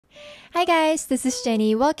Hi guys, this is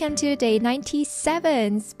Jenny. Welcome to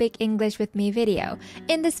Day97 Speak English with Me video.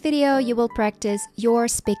 In this video, you will practice your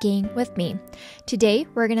speaking with me. Today,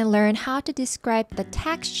 we're going to learn how to describe the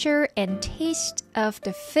texture and taste of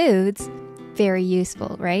the foods. Very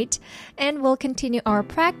useful, right? And we'll continue our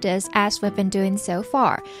practice as we've been doing so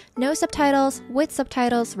far. No subtitles, with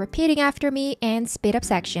subtitles, repeating after me, and speed up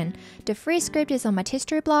section. The free script is on my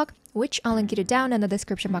history blog, which I'll link you down in the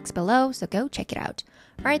description box below, so go check it out.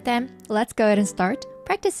 Alright then, let's go ahead and start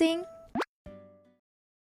practicing.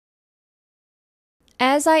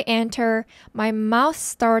 As I enter, my mouth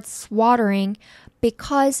starts watering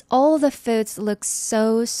because all the foods look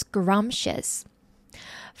so scrumptious.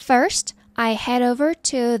 First, I head over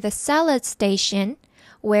to the salad station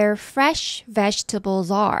where fresh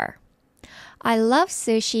vegetables are. I love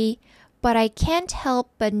sushi, but I can't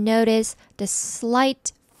help but notice the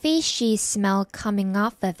slight fishy smell coming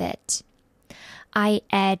off of it. I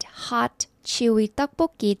add hot, chewy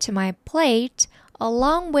tteokbokki to my plate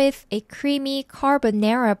along with a creamy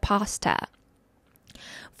carbonara pasta.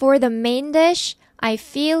 For the main dish, I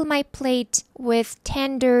fill my plate with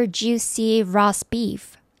tender, juicy roast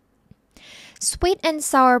beef. Sweet and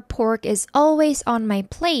sour pork is always on my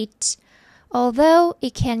plate, although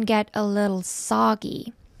it can get a little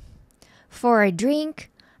soggy. For a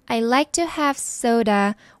drink, I like to have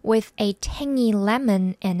soda with a tangy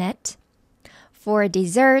lemon in it. For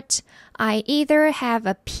dessert, I either have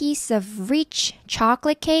a piece of rich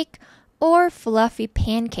chocolate cake or fluffy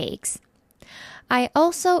pancakes. I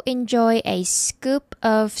also enjoy a scoop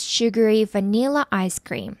of sugary vanilla ice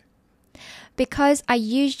cream. Because I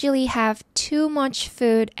usually have too much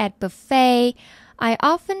food at buffet, I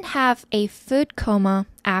often have a food coma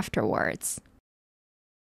afterwards.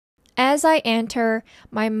 As I enter,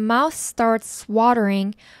 my mouth starts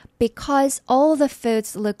watering because all the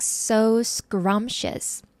foods look so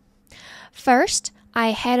scrumptious. First,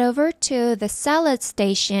 I head over to the salad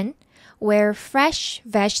station where fresh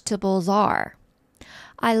vegetables are.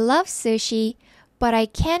 I love sushi, but I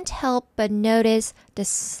can't help but notice the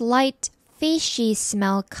slight fishy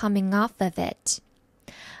smell coming off of it.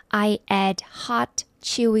 I add hot,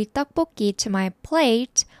 chewy tteokbokki to my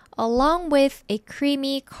plate along with a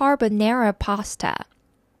creamy carbonara pasta.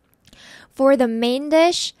 For the main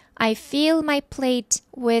dish, I fill my plate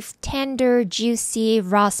with tender, juicy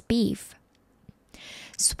roast beef.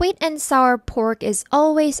 Sweet and sour pork is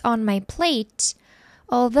always on my plate,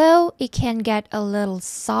 although it can get a little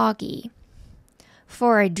soggy.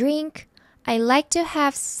 For a drink, I like to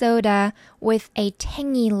have soda with a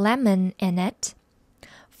tangy lemon in it.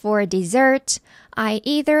 For dessert, I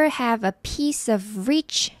either have a piece of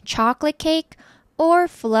rich chocolate cake or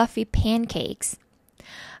fluffy pancakes.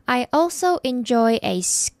 I also enjoy a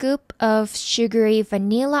scoop of sugary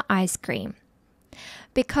vanilla ice cream.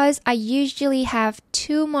 Because I usually have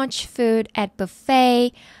too much food at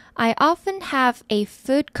buffet, I often have a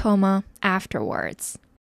food coma afterwards.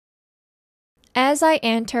 As I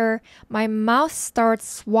enter, my mouth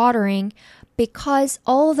starts watering because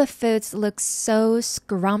all the foods look so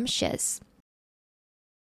scrumptious.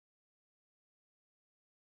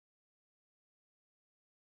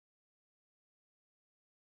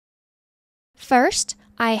 First,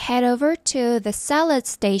 I head over to the salad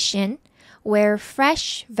station where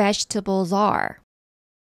fresh vegetables are.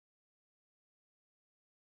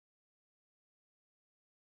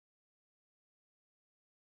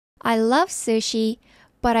 I love sushi,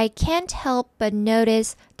 but I can't help but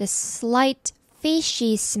notice the slight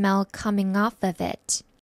fishy smell coming off of it.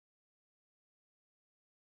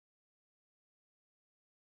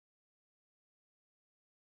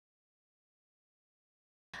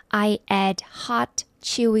 I add hot,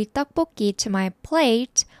 chewy tteokbokki to my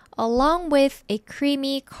plate along with a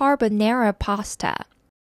creamy carbonara pasta.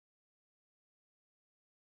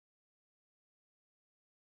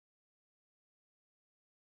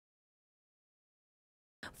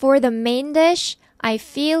 For the main dish, I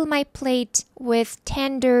fill my plate with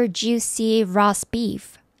tender, juicy roast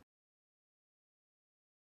beef.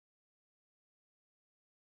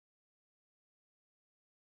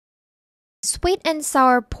 Sweet and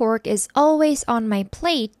sour pork is always on my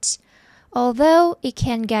plate, although it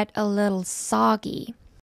can get a little soggy.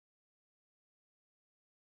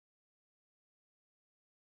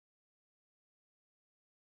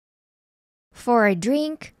 For a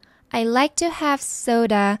drink, I like to have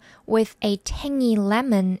soda with a tangy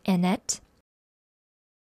lemon in it.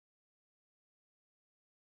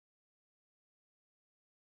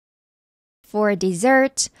 For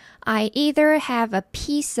dessert, I either have a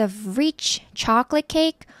piece of rich chocolate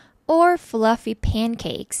cake or fluffy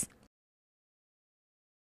pancakes.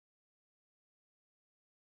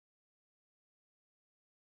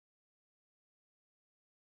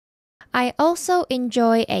 I also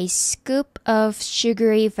enjoy a scoop of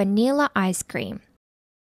sugary vanilla ice cream.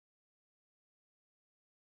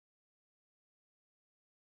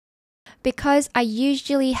 Because I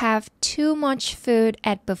usually have too much food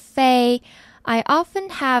at buffet, I often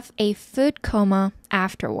have a food coma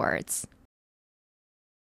afterwards.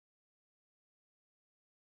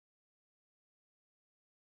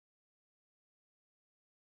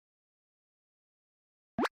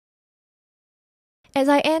 As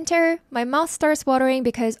I enter, my mouth starts watering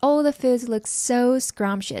because all the foods look so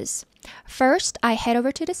scrumptious. First, I head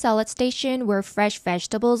over to the salad station where fresh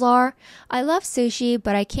vegetables are. I love sushi,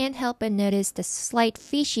 but I can't help but notice the slight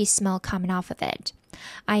fishy smell coming off of it.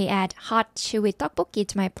 I add hot chewy tteokbokki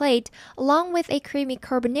to my plate, along with a creamy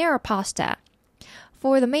carbonara pasta.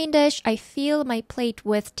 For the main dish, I fill my plate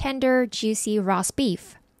with tender, juicy roast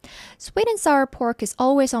beef. Sweet and sour pork is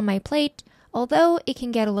always on my plate, although it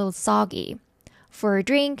can get a little soggy. For a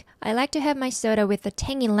drink, I like to have my soda with a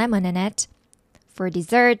tangy lemon in it. For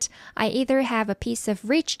dessert, I either have a piece of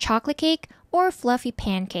rich chocolate cake or fluffy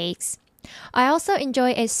pancakes. I also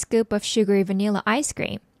enjoy a scoop of sugary vanilla ice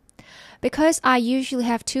cream. Because I usually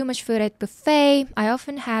have too much food at buffet, I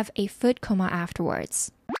often have a food coma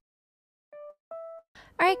afterwards.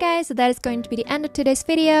 Alright guys, so that is going to be the end of today's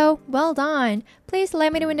video. Well done! Please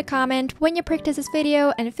let me know in the comment when you practice this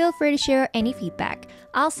video and feel free to share any feedback.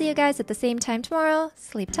 I'll see you guys at the same time tomorrow.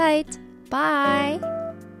 Sleep tight. Bye!